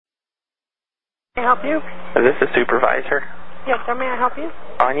May I help you? Is this a supervisor? Yes, sir. May I help you?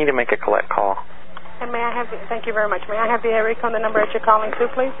 Oh, I need to make a collect call. And may I have thank you very much. May I have the area code, the number that you're calling to,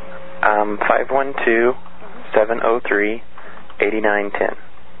 please? 512-703-8910.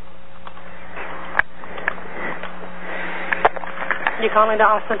 You're calling to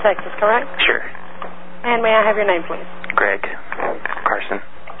Austin, Texas, correct? Sure. And may I have your name, please? Greg Carson.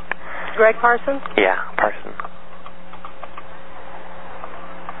 Greg Parsons? Yeah, Parson.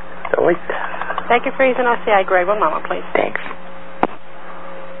 Wait. Thank you for using OCI, Greg. One moment, please. Thanks.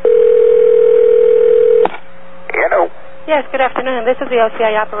 Hello. Yes, good afternoon. This is the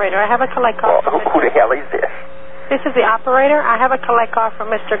OCI operator. I have a collect call from Who the hell is this? This is the operator. I have a collect call from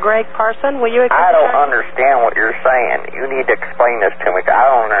Mr. Greg Parson. Will you accept I don't understand what you're saying. You need to explain this to me. I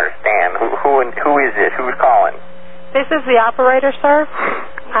don't understand. Who is this? Who's calling? This is the operator, sir.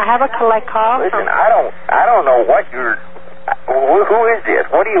 I have a collect call. Listen, I don't know what you're... Who is this?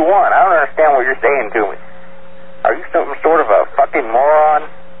 What do you want? I don't understand what you're saying to me. Are you some sort of a fucking moron?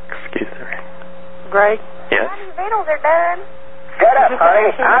 Excuse me. Greg? Yes? Vittles are done. Shut up, honey.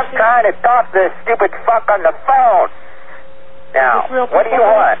 I'm trying to talk to this stupid fuck on the phone. Now, what do you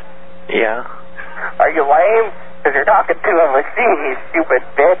want? Yeah. Are you lame? Because you're talking to a machine, you stupid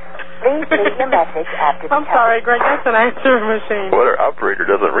bitch. Please leave your message after the I'm sorry, Greg. That's an answering machine. What our operator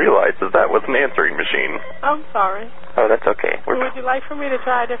doesn't realize is that was an answering machine. I'm sorry. Oh, that's okay. Would you like for me to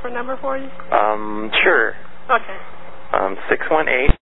try a different number for you? Sure. Okay. 618.